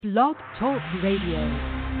Blog Talk Radio.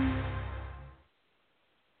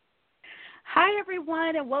 Hi,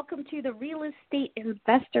 everyone, and welcome to the Real Estate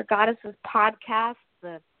Investor Goddesses podcast,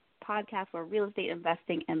 the podcast where real estate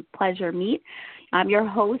investing and pleasure meet. I'm your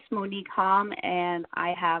host, Monique Hom, and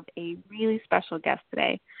I have a really special guest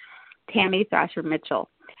today, Tammy Thrasher Mitchell,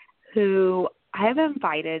 who I have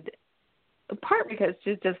invited, in part because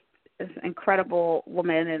she's just this incredible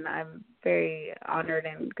woman, and I'm very honored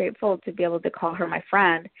and grateful to be able to call her my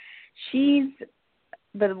friend.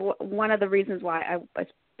 One of the reasons why I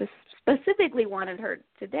specifically wanted her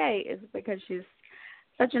today is because she's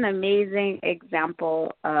such an amazing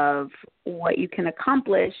example of what you can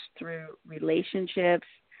accomplish through relationships,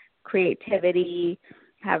 creativity,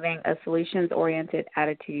 having a solutions-oriented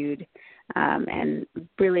attitude, and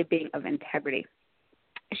really being of integrity.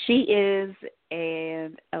 She is a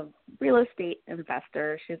real estate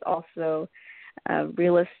investor. She's also a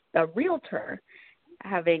realtor,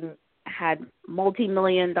 having had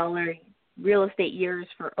multi-million-dollar real estate years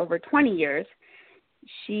for over 20 years.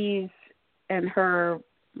 And her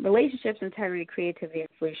relationships, integrity, creativity, and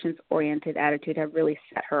solutions-oriented attitude have really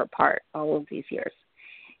set her apart all of these years.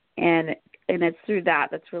 And it's through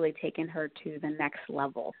that's really taken her to the next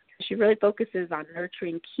level. She really focuses on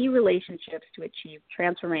nurturing key relationships to achieve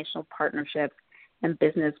transformational partnerships and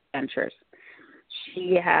business ventures.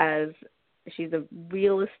 She's a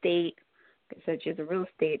real estate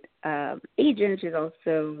agent. She's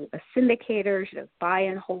also a syndicator. She does buy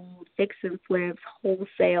and hold, fix and flips,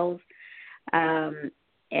 wholesales,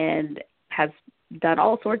 and has done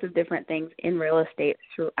all sorts of different things in real estate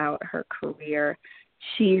throughout her career.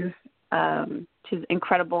 She's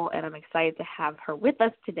incredible, and I'm excited to have her with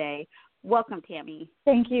us today. Welcome, Tammy.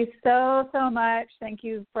 Thank you so much. Thank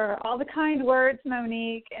you for all the kind words,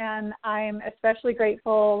 Monique, and I'm especially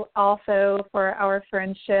grateful also for our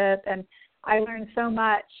friendship. And I learned so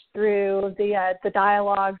much through the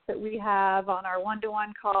dialogues that we have on our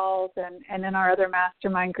one-to-one calls and in our other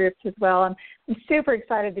mastermind groups as well. I'm super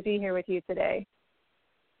excited to be here with you today.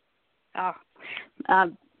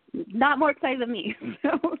 Not more excited than me.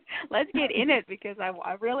 So let's get in it, because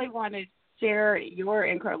I really want to share your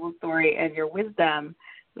incredible story and your wisdom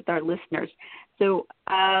with our listeners. So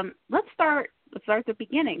let's start at the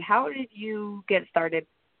beginning. How did you get started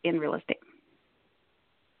in real estate?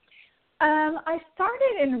 I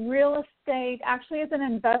started in real estate actually as an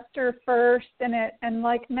investor first, and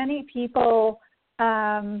like many people,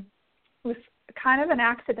 was kind of an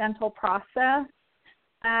accidental process,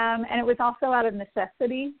 and it was also out of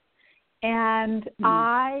necessity. And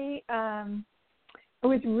I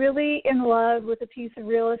was really in love with a piece of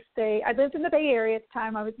real estate. I lived in the Bay Area at the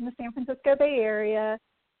time. I was in the San Francisco Bay Area,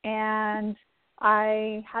 and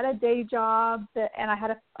I had a day job, and I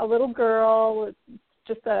had a little girl,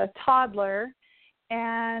 just a toddler,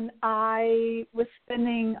 and I was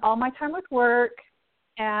spending all my time with work,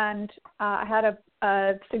 and I had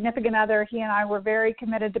a significant other. He and I were very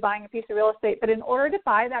committed to buying a piece of real estate, but in order to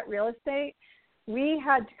buy that real estate, we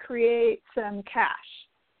had to create some cash.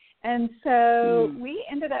 And so we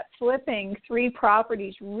ended up flipping 3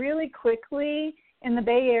 properties really quickly in the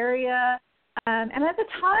Bay Area. And at the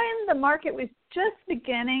time, the market was just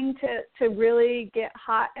beginning to really get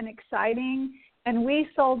hot and exciting. And we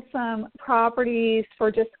sold some properties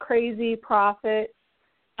for just crazy profits,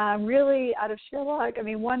 really out of sheer luck. I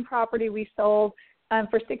mean, one property we sold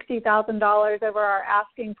for $60,000 over our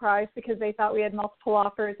asking price because they thought we had multiple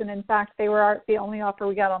offers, and in fact, they were the only offer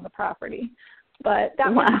we got on the property. But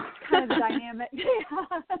that was kind of the dynamic.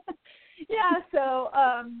 So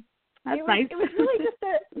that's nice. It was really just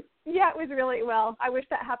it was really, well, I wish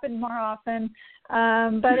that happened more often.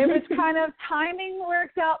 But it was kind of, timing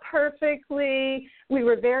worked out perfectly. We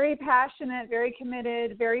were very passionate, very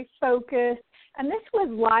committed, very focused. And this was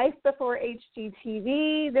life before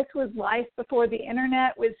HGTV. This was life before the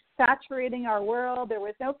internet was saturating our world. There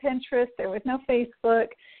was no Pinterest. There was no Facebook.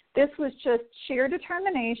 This was just sheer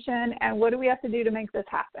determination, and what do we have to do to make this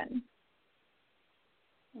happen?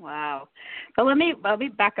 Wow. So let me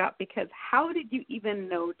back up, because how did you even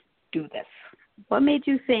know to do this? What made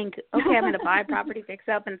you think, okay, I'm going to buy property, fix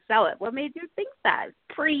up, and sell it? What made you think that?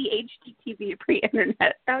 Pre-HGTV,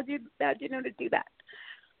 pre-internet. How'd you know to do that?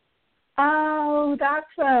 Oh, that's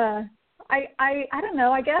I don't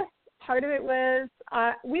know. I guess part of it was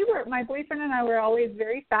my boyfriend and I were always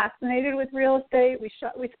very fascinated with real estate. We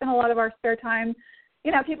spent a lot of our spare time.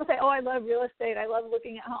 You know, people say, "Oh, I love real estate. I love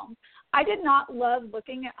looking at homes." I did not love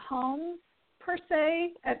looking at homes per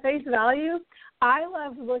se at face value. I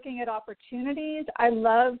loved looking at opportunities. I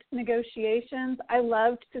loved negotiations. I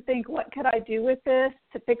loved to think, what could I do with this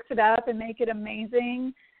to fix it up and make it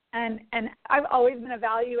amazing? and I've always been a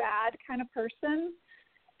value add kind of person.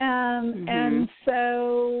 And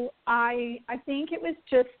so I think it was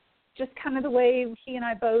just kind of the way he and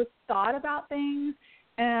I both thought about things,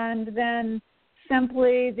 and then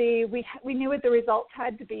simply we knew what the results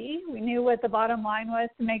had to be. We knew what the bottom line was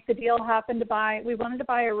to make the deal happen. We wanted to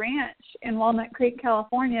buy a ranch in Walnut Creek,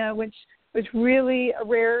 California, which was really a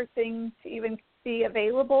rare thing to even see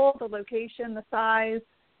available. The location, the size,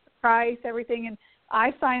 the price, everything. And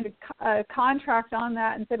I signed a contract on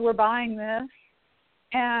that and said, we're buying this.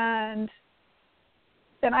 And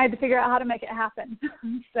then I had to figure out how to make it happen.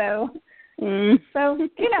 So,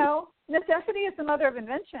 necessity is the mother of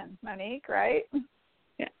invention, Monique, right?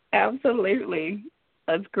 Yeah, absolutely.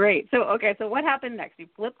 That's great. So what happened next? You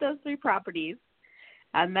flipped those 3 properties,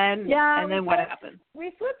 and then what happened?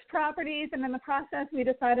 We flipped properties, and in the process, we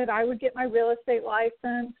decided I would get my real estate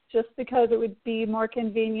license just because it would be more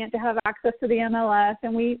convenient to have access to the MLS,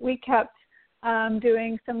 and we kept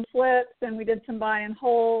doing some flips, and we did some buy and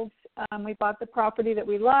holds. We bought the property that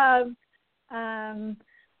we loved.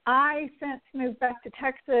 I since moved back to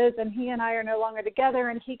Texas, and he and I are no longer together,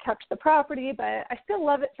 and he kept the property, but I still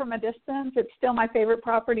love it from a distance. It's still my favorite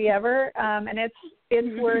property ever, and it's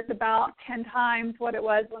worth about 10 times what it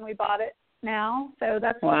was when we bought it now. So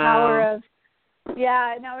that's the power of,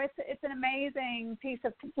 it's an amazing piece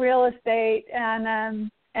of real estate, and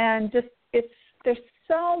just there's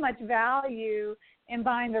so much value in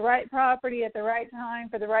buying the right property at the right time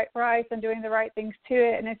for the right price and doing the right things to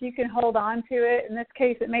it. And if you can hold on to it, in this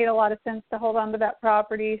case, it made a lot of sense to hold on to that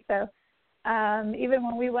property. So even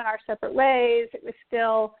when we went our separate ways, it was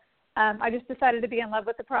still, I just decided to be in love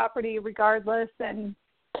with the property regardless. And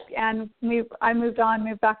I moved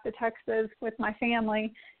back to Texas with my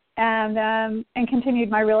family and continued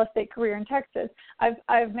my real estate career in Texas.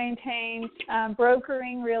 I've maintained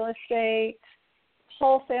brokering real estate,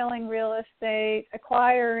 wholesaling real estate,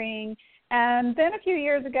 acquiring, and then a few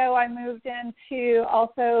years ago I moved into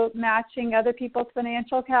also matching other people's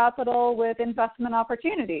financial capital with investment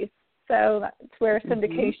opportunities. So that's where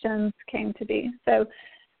syndications came to be. So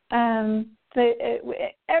everything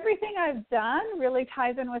I've done really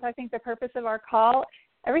ties in with, I think, the purpose of our call.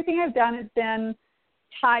 Everything I've done has been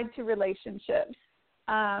tied to relationships.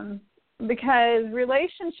 Because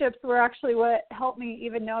relationships were actually what helped me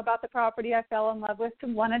even know about the property I fell in love with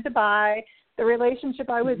and wanted to buy. The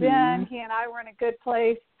relationship I was in, he and I were in a good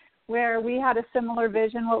place where we had a similar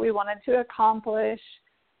vision, what we wanted to accomplish.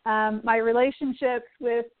 My relationships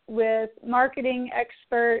with marketing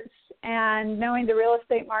experts and knowing the real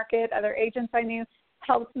estate market, other agents I knew,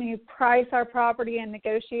 helped me price our property and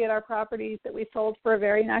negotiate our properties that we sold for a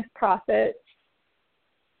very nice profit.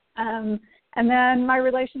 And then my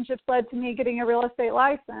relationships led to me getting a real estate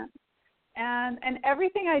license. And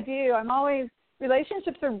everything I do,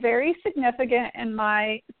 relationships are very significant in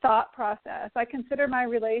my thought process. I consider my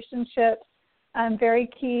relationships very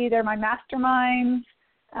key. They're my masterminds.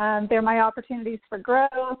 They're my opportunities for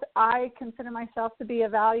growth. I consider myself to be a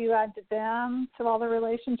value add to them, to all the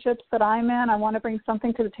relationships that I'm in. I want to bring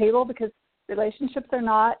something to the table because relationships are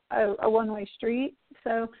not a one-way street.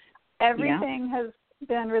 So everything has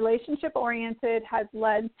been relationship oriented, has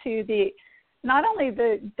led to not only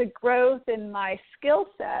the growth in my skill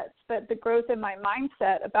sets, but the growth in my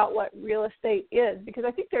mindset about what real estate is. Because I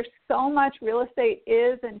think there's so much real estate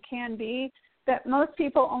is and can be that most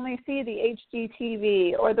people only see the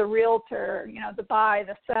HGTV or the realtor, the buy,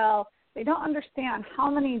 the sell. They don't understand how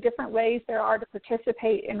many different ways there are to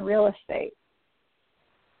participate in real estate.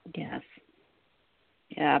 Yes.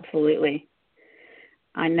 Yeah, absolutely.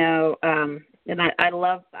 I know. And I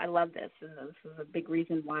love this, and this is a big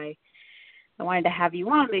reason why I wanted to have you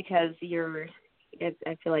on, because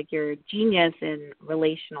I feel like you're a genius in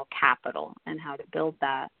relational capital and how to build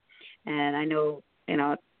that. And I know,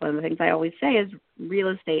 one of the things I always say is real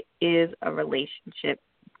estate is a relationship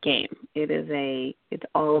game. It's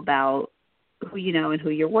all about who you know and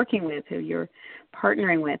who you're working with, who you're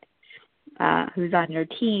partnering with, who's on your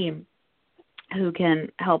team, who can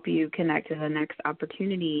help you connect to the next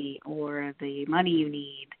opportunity or the money you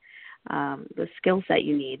need, the skill set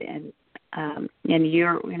you need. And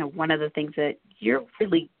you're, one of the things that you're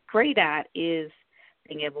really great at is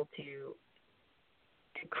being able to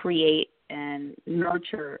create and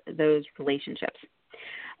nurture those relationships.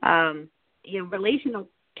 Relationship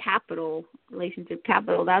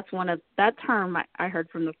capital, that's that term I heard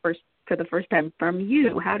for the first time from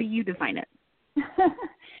you. How do you define it?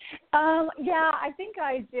 I think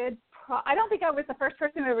I did. I don't think I was the first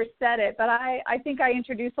person who ever said it, but I think I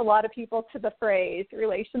introduced a lot of people to the phrase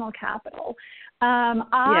relational capital.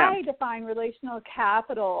 I define relational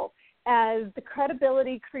capital as the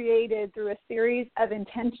credibility created through a series of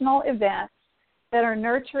intentional events that are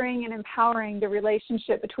nurturing and empowering the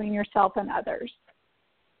relationship between yourself and others.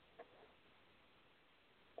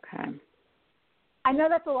 Okay. I know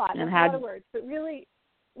that's a lot. And That's a lot of words, but really,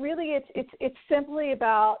 it's simply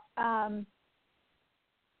about the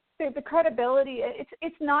credibility.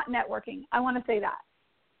 It's not networking. I want to say that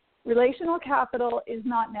relational capital is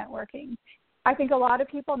not networking. I think a lot of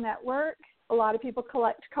people network. A lot of people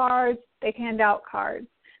collect cards. They hand out cards.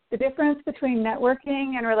 The difference between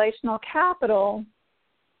networking and relational capital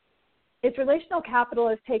is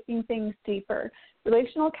taking things deeper.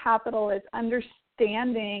 Relational capital is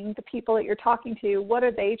understanding the people that you're talking to. What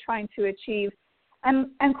are they trying to achieve?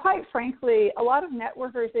 And quite frankly, a lot of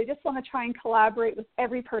networkers, they just want to try and collaborate with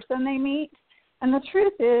every person they meet. And the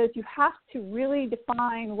truth is you have to really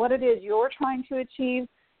define what it is you're trying to achieve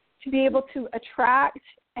to be able to attract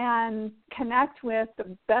and connect with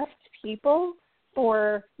the best people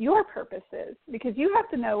for your purposes, because you have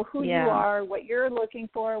to know who you are, what you're looking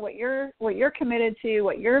for, what you're committed to,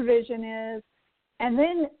 what your vision is, and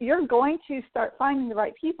then you're going to start finding the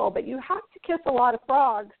right people. But you have to kiss a lot of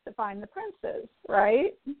frogs to find the princes,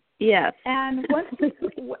 right? Yes. And once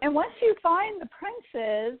you find the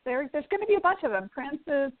princes, there's going to be a bunch of them: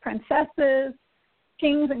 princes, princesses,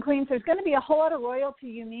 kings and queens. There's going to be a whole lot of royalty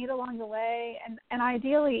you meet along the way, and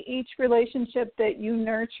ideally each relationship that you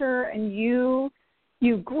nurture and you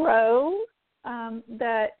grow,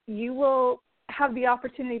 that you will have the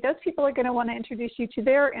opportunity. Those people are going to want to introduce you to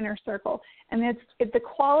their inner circle, and it's the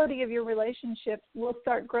quality of your relationships will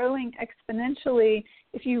start growing exponentially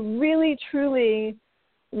if you really truly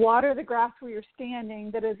water the grass where you're standing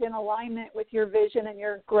that is in alignment with your vision and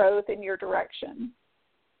your growth and your direction.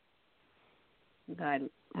 Good.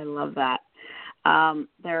 I love that.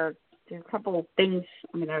 There are a couple of things.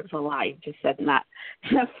 I mean, there's a lot you just said in that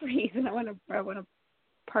phrase, and I want to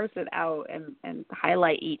parse it out and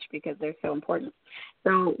highlight each because they're so important.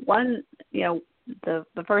 So one, the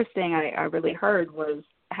first thing I really heard was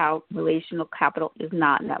how relational capital is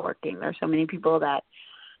not networking. There are so many people that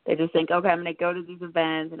they just think, okay, I'm going to go to these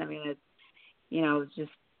events and I'm going to,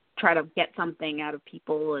 just try to get something out of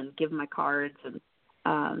people and give my cards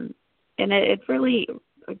and it's really,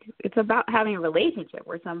 it's about having a relationship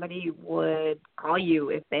where somebody would call you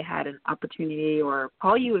if they had an opportunity or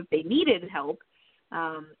call you if they needed help,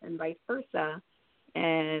 and vice versa,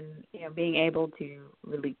 and being able to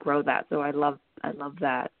really grow that. So I love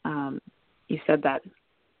that you said that,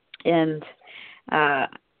 and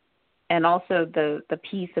also the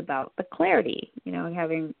piece about the clarity,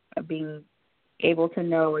 being able to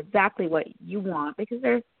know exactly what you want, because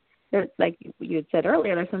there's like you had said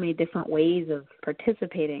earlier, there's so many different ways of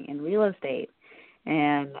participating in real estate,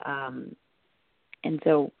 and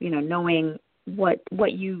so knowing what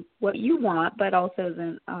you want, but also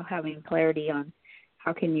then having clarity on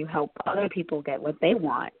how can you help other people get what they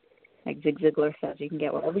want. Like Zig Ziglar says, you can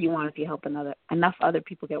get whatever you want if you help enough other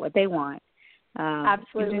people get what they want.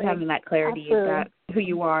 Absolutely. Just having that clarity about who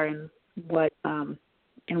you are and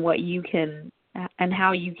what you can. And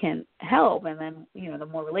how you can help, and then the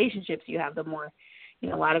more relationships you have, the more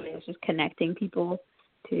a lot of it is just connecting people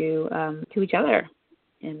to each other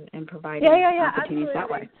and providing opportunities absolutely. that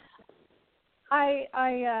way.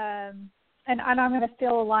 And I'm going to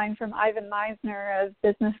steal a line from Ivan Meisner of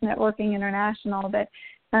Business Networking International that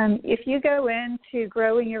if you go into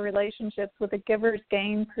growing your relationships with a giver's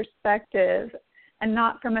gain perspective, and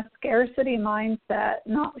not from a scarcity mindset,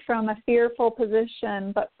 not from a fearful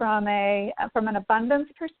position, but from an abundance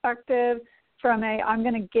perspective, from I'm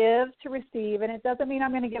going to give to receive, and it doesn't mean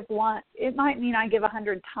I'm going to give once. It might mean I give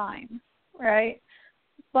 100 times, right?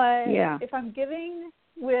 But if I'm giving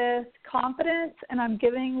with confidence and I'm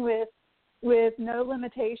giving with no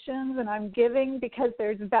limitations, and I'm giving because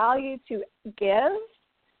there's value to give,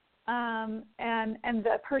 and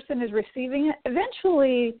the person is receiving it,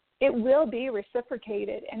 eventually it will be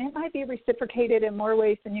reciprocated, and it might be reciprocated in more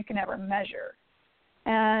ways than you can ever measure.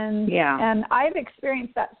 And I've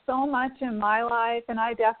experienced that so much in my life, and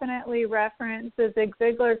I definitely reference the Zig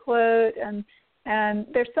Ziglar quote, and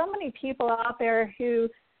there's so many people out there who,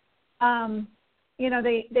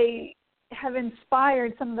 they have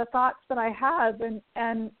inspired some of the thoughts that I have, and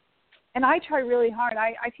I try really hard.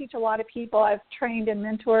 I teach a lot of people. I've trained and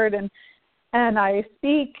mentored, and I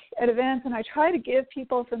speak at events, and I try to give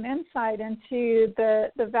people some insight into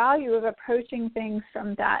the value of approaching things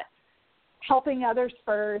from that, helping others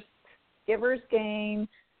first, giver's gain,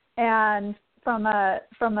 and from a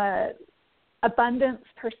abundance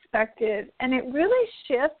perspective. And it really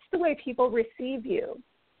shifts the way people receive you.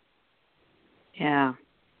 Yeah.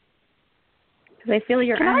 They feel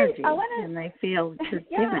your energy, I and they feel just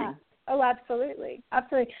yeah. giving. Oh, absolutely.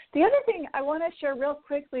 Absolutely. The other thing I want to share real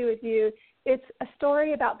quickly with you, it's a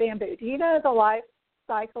story about bamboo. Do you know the life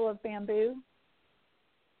cycle of bamboo?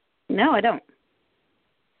 No, I don't.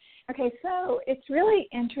 Okay, so it's really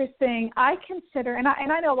interesting. I consider, and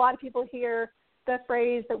I know a lot of people hear the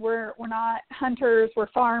phrase that we're not hunters, we're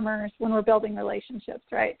farmers when we're building relationships,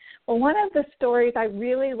 right? Well, one of the stories I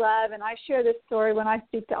really love, and I share this story when I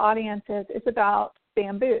speak to audiences, is about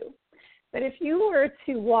bamboo. But if you were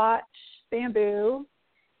to watch bamboo,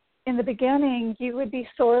 in the beginning, you would be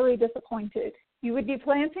sorely disappointed. You would be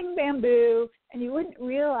planting bamboo, and you wouldn't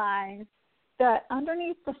realize that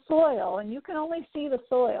underneath the soil, and you can only see the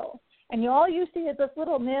soil, and all you see is this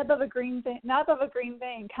little nub of a green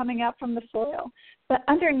vein coming up from the soil. But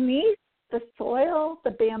underneath the soil,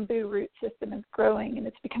 the bamboo root system is growing, and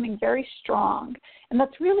it's becoming very strong. And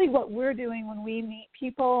that's really what we're doing when we meet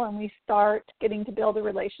people and we start getting to build a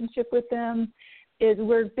relationship with them, is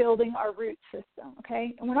we're building our root system,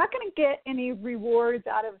 okay? And we're not going to get any rewards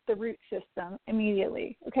out of the root system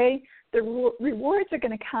immediately, okay? The rewards are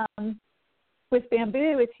going to come with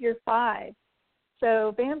bamboo. It's year 5.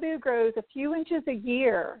 So bamboo grows a few inches a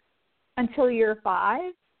year until year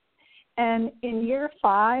 5. And in year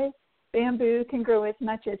 5, bamboo can grow as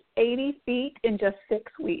much as 80 feet in just 6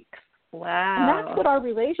 weeks. Wow. And that's what our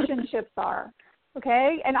relationships are,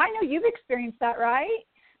 okay? And I know you've experienced that, right?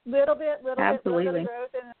 Little bit of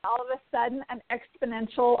growth, and all of a sudden an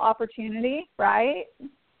exponential opportunity, right?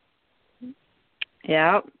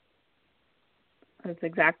 Yep. That's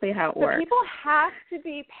exactly how it works. People have to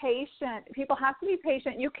be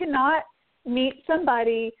patient. You cannot meet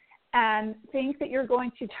somebody and think that you're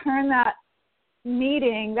going to turn that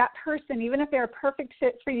meeting, that person, even if they're a perfect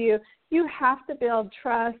fit for you. You have to build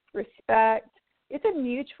trust, respect. It's a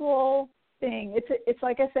mutual thing. It's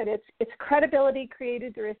like I said, it's credibility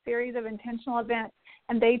created through a series of intentional events,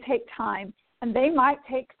 and they take time, and they might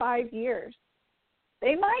take 5 years.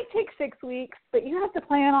 They might take 6 weeks, but you have to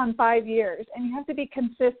plan on 5 years, and you have to be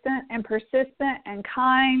consistent and persistent and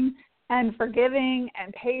kind and forgiving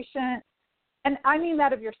and patient. And I mean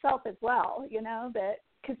that of yourself as well, you know, that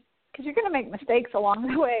because you're going to make mistakes along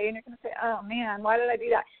the way, and you're going to say, oh, man, why did I do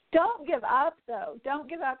that? Don't give up, though. Don't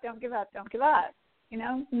give up. You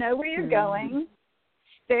know where you're going,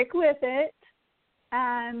 stick with it,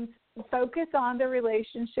 and focus on the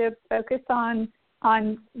relationship, focus on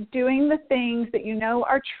doing the things that you know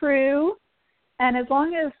are true. And as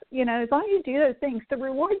long as you do those things, the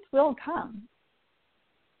rewards will come.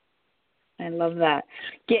 I love that.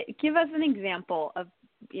 Give us an example of,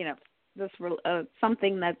 this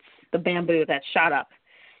something that's the bamboo that shot up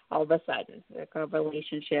all of a sudden, like a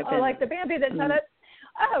relationship. Like the bamboo that shot up?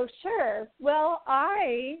 Oh, sure. Well,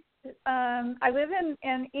 I live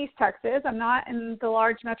in East Texas. I'm not in the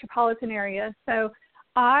large metropolitan area, so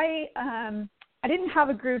I didn't have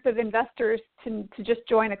a group of investors to just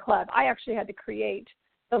join a club. I actually had to create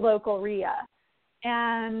the local RIA.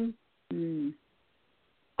 And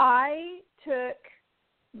I took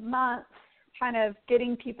months kind of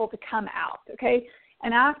getting people to come out, okay?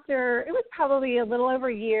 And after, it was probably a little over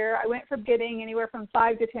a year, I went from getting anywhere from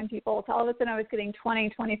 5 to 10 people to all of a sudden I was getting 20,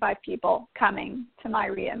 25 people coming to my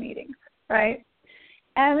RIA meetings, right?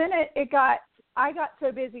 And then I got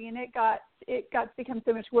so busy, and it got to become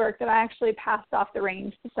so much work that I actually passed off the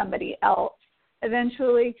reins to somebody else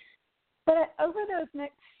eventually. But over those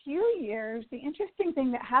next few years, the interesting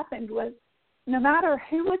thing that happened was no matter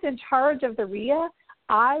who was in charge of the RIA,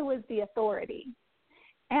 I was the authority.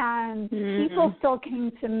 And people still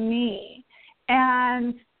came to me.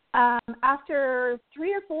 And after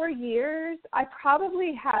 3 or 4 years, I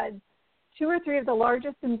probably had 2 or 3 of the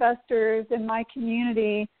largest investors in my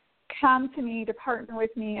community come to me to partner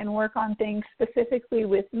with me and work on things specifically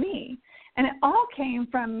with me. And it all came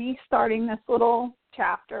from me starting this little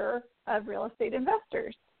chapter of Real Estate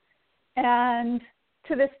Investors. And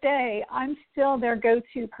to this day, I'm still their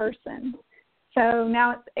go-to person. So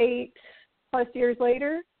now it's 8+ years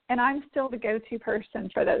later, and I'm still the go-to person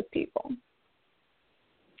for those people.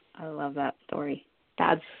 I love that story.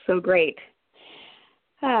 That's so great.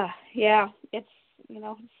 Yeah, it's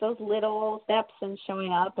those little steps and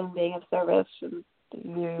showing up and being of service and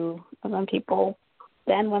then people,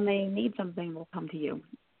 then when they need something, will come to you.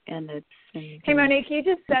 And hey, Monique, you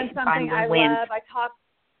just said something I love.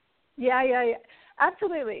 Yeah,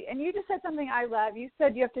 absolutely. And you just said something I love. You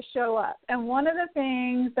said you have to show up. And one of the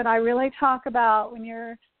things that I really talk about when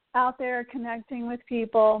you're out there connecting with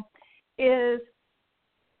people is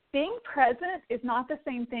being present is not the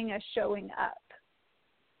same thing as showing up.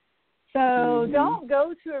 So don't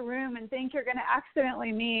go to a room and think you're going to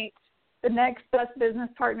accidentally meet the next best business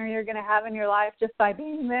partner you're going to have in your life just by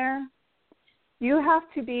being there. You have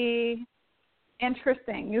to be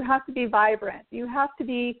interesting. You have to be vibrant. You have to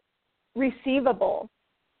be receivable.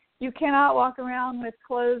 You cannot walk around with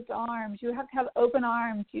closed arms. You have to have open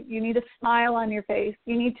arms. You need a smile on your face.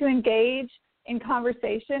 You need to engage in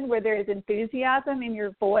conversation where there is enthusiasm in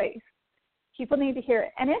your voice. People need to hear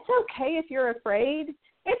it. And it's okay if you're afraid.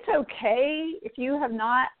 It's okay if you have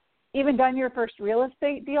not even done your first real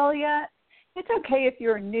estate deal yet. It's okay if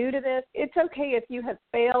you're new to this. It's okay if you have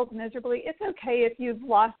failed miserably. It's okay if you've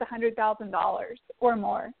lost $100,000 or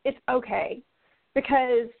more. It's okay,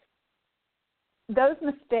 because those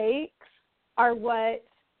mistakes are what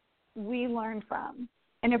we learn from.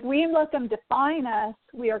 And if we let them define us,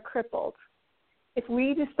 we are crippled. If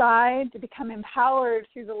we decide to become empowered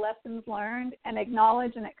through the lessons learned and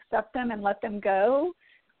acknowledge and accept them and let them go,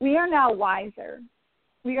 we are now wiser.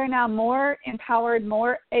 We are now more empowered,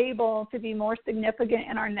 more able to be more significant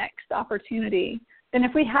in our next opportunity than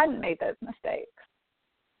if we hadn't made those mistakes.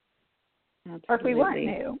 Absolutely. Or if we weren't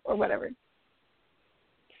new or whatever.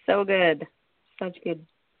 So good. Such good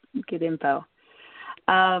info.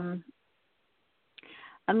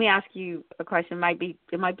 Let me ask you a question. It might be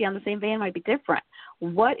on the same vein, it might be different.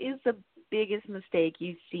 What is the biggest mistake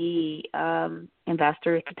you see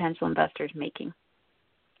potential investors making?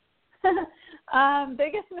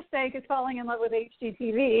 Biggest mistake is falling in love with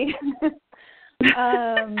HGTV.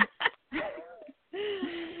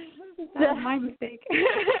 That's my mistake.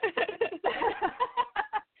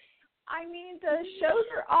 I mean, the shows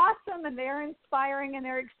are awesome and they're inspiring and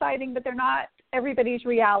they're exciting, but they're not everybody's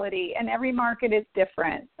reality, and every market is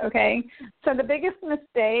different, okay? So the biggest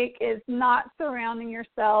mistake is not surrounding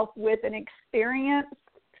yourself with an experienced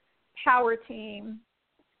power team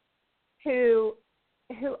who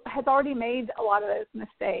has already made a lot of those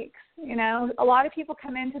mistakes. You know, a lot of people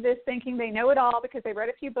come into this thinking they know it all because they read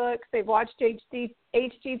a few books, they've watched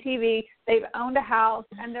HGTV, they've owned a house,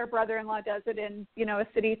 and their brother-in-law does it in, a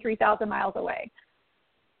city 3,000 miles away.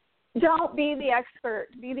 Don't be the expert.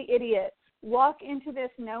 Be the idiot. Walk into this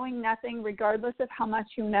knowing nothing regardless of how much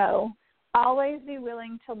you know. Always be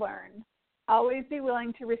willing to learn. Always be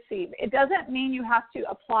willing to receive. It doesn't mean you have to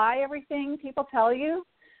apply everything people tell you,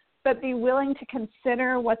 but be willing to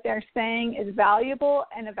consider what they're saying is valuable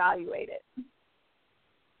and evaluate it.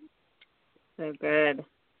 So good.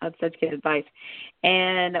 That's such good advice.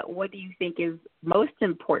 And what do you think is most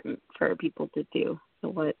important for people to do?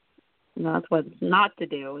 So that's what not to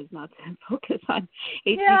do, is not to focus on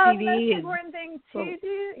HGTV. Yeah, the most important thing to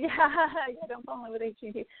do, don't fall in love with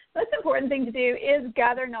HGTV. Most important thing to do is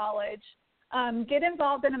gather knowledge. Get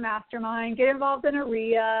involved in a mastermind. Get involved in a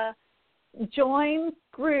RIA. Join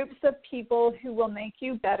groups of people who will make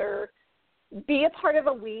you better. Be a part of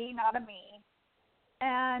a we, not a me.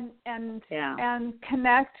 And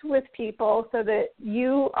connect with people so that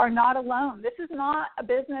you are not alone. This is not a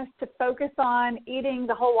business to focus on eating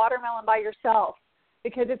the whole watermelon by yourself,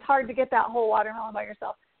 because it's hard to get that whole watermelon by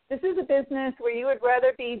yourself. This is a business where you would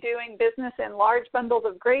rather be doing business in large bundles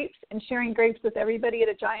of grapes and sharing grapes with everybody at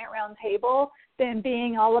a giant round table than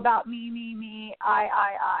being all about me,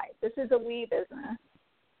 I. This is a we business.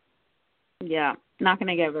 Yeah, not going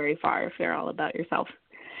to get very far if you're all about yourself.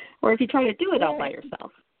 Or if you try to do it all by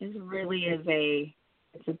yourself. It really is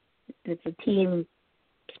it's a team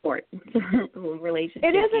sport. It's a relationship.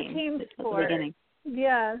 It is game. A team It's sport. At the beginning.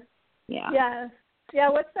 Yes. Yeah. Yes. Yeah,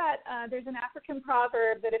 what's that? There's an African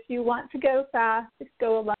proverb that if you want to go fast,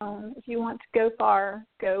 go alone. If you want to go far,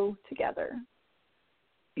 go together.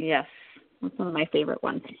 Yes. That's one of my favorite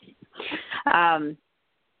ones.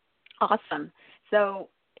 Awesome. So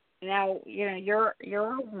now, you're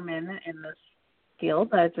a woman in this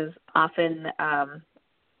field that is often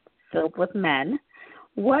filled with men.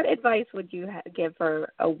 What advice would you give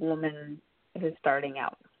for a woman who's starting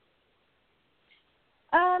out?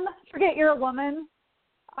 Forget you're a woman,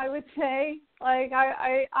 I would say. Like,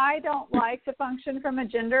 I don't like to function from a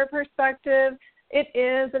gender perspective. It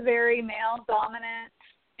is a very male-dominant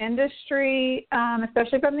industry,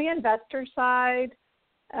 especially from the investor side.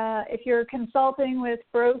 If you're consulting with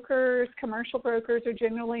brokers, commercial brokers are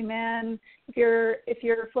generally men. If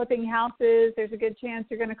you're flipping houses, there's a good chance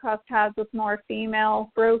you're going to cross paths with more female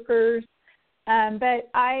brokers. But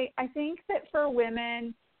I think that for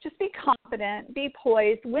women, just be confident, be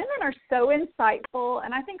poised. Women are so insightful,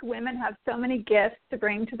 and I think women have so many gifts to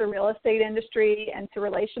bring to the real estate industry and to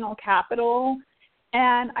relational capital.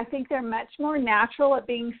 And I think they're much more natural at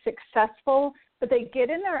being successful, but they get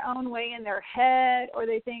in their own way in their head, or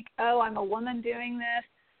they think, oh, I'm a woman doing this,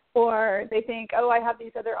 or they think, oh, I have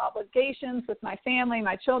these other obligations with my family,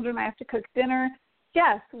 my children, I have to cook dinner.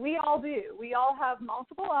 Yes, we all do. We all have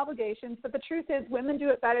multiple obligations, but the truth is women do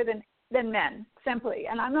it better than men, simply.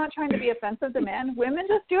 And I'm not trying to be offensive to men. Women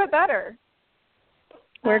just do it better.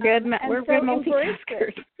 We're good. We're good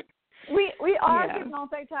multitaskers. We are good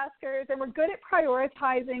multitaskers, and we're good at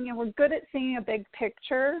prioritizing, and we're good at seeing a big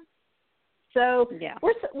picture. So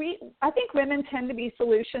I think women tend to be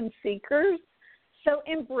solution seekers. So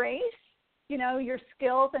embrace, your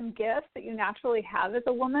skills and gifts that you naturally have as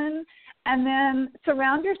a woman, and then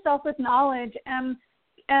surround yourself with knowledge and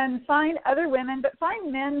find other women, but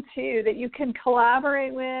find men too that you can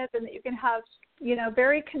collaborate with and that you can have,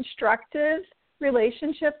 very constructive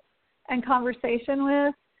relationships and conversation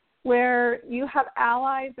with, where you have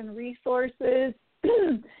allies and resources.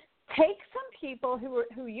 Take some people who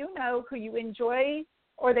you enjoy,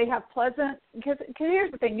 or they have pleasant, because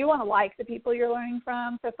here's the thing, you want to like the people you're learning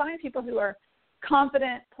from, so find people who are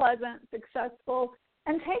confident, pleasant, successful,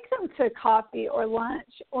 and take them to coffee or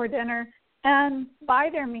lunch or dinner and buy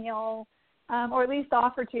their meal, or at least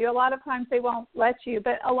offer to. A lot of times they won't let you,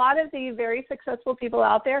 but a lot of the very successful people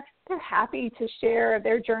out there, they're happy to share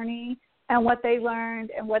their journey and what they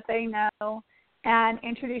learned and what they know and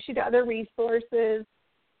introduce you to other resources.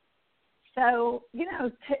 So,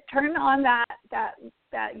 turn on that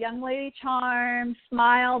young lady charm,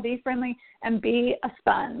 smile, be friendly, and be a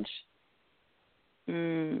sponge.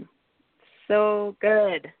 So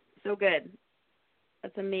good. So good.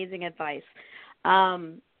 That's amazing advice. All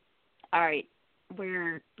right.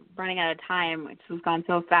 We're running out of time. This has gone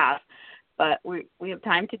so fast. But we have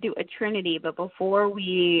time to do a Trinity. But before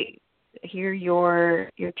we hear your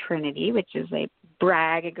Trinity, which is a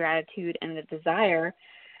brag, a gratitude, and a desire,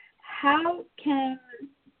 how can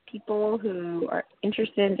people who are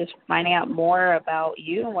interested in just finding out more about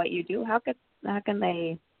you and what you do, how can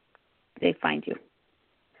they find you?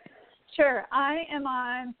 Sure. I am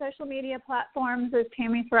on social media platforms as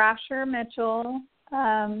Tammy Thrasher Mitchell,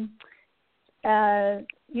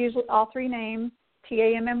 usually all three names,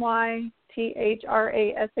 TAMMY, THRASHER,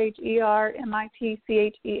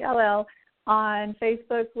 MITCHELL, on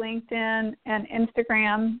Facebook, LinkedIn, and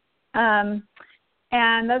Instagram.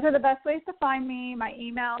 And those are the best ways to find me. My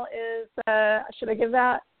email is, should I give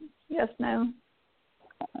that? Yes, no?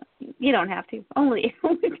 You don't have to. Only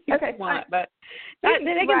if you want, but they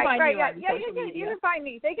can find you on social media. You can find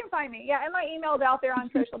me. They can find me. Yeah, and my email's out there on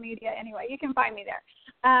social media anyway. You can find me there.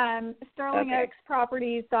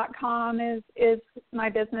 SterlingOaksProperties.com is my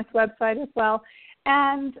business website as well.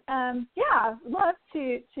 And, love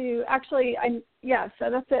to actually, so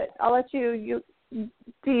that's it. I'll let you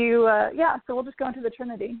so we'll just go into the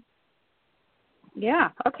Trinity. Yeah,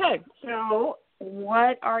 okay. So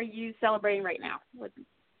what are you celebrating right now?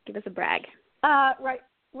 Give us a brag.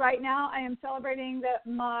 Right now I am celebrating that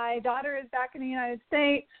my daughter is back in the United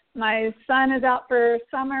States. My son is out for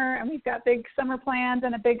summer, and we've got big summer plans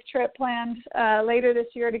and a big trip planned later this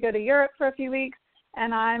year to go to Europe for a few weeks.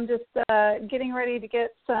 And I'm just getting ready to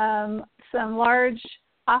get some large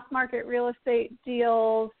off-market real estate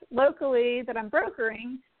deals locally that I'm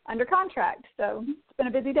brokering under contract. So it's been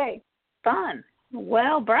a busy day. Fun.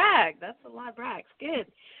 Well bragged. That's a lot of brags. Good.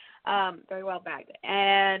 Very well bragged.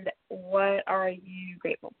 And what are you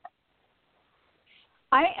grateful for?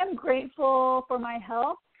 I am grateful for my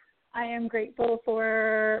health. I am grateful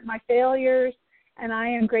for my failures. And I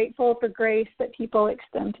am grateful for grace that people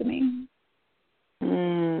extend to me.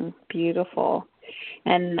 Beautiful.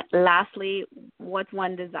 And lastly, what's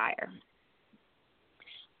one desire?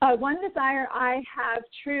 One desire I have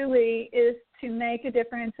truly is to make a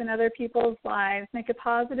difference in other people's lives, make a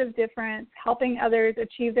positive difference, helping others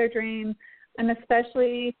achieve their dreams. I'm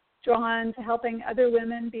especially drawn to helping other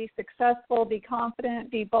women be successful, be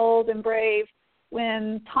confident, be bold and brave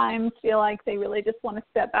when times feel like they really just want to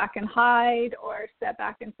step back and hide, or step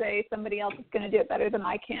back and say somebody else is going to do it better than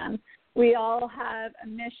I can. We all have a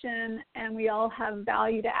mission, and we all have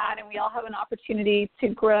value to add, and we all have an opportunity to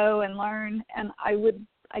grow and learn. And I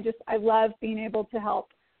love being able to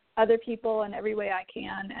help other people in every way I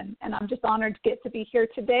can. And I'm just honored to get to be here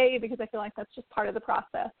today, because I feel like that's just part of the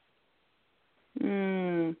process.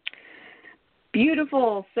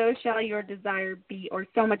 Beautiful. So shall your desire be, or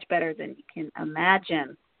so much better than you can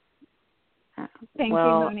imagine. Thank you,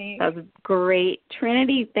 Monique. That was great.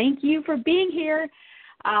 Trinity, thank you for being here.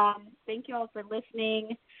 Thank you all for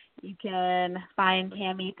listening. You can find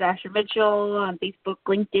Tammy Thrasher Mitchell on Facebook,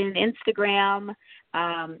 LinkedIn, Instagram,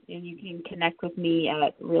 and you can connect with me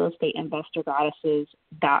at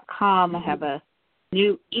realestateinvestorgoddesses.com. I have a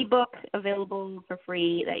new ebook available for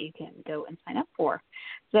free that you can go and sign up for.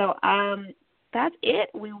 So that's it.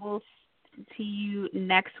 We will see you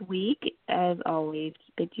next week. As always,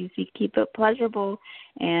 keep it juicy, keep it pleasurable,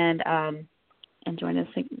 and join us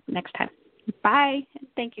next time. Bye.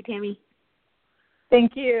 Thank you, Tammy.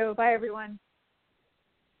 Thank you. Bye, everyone.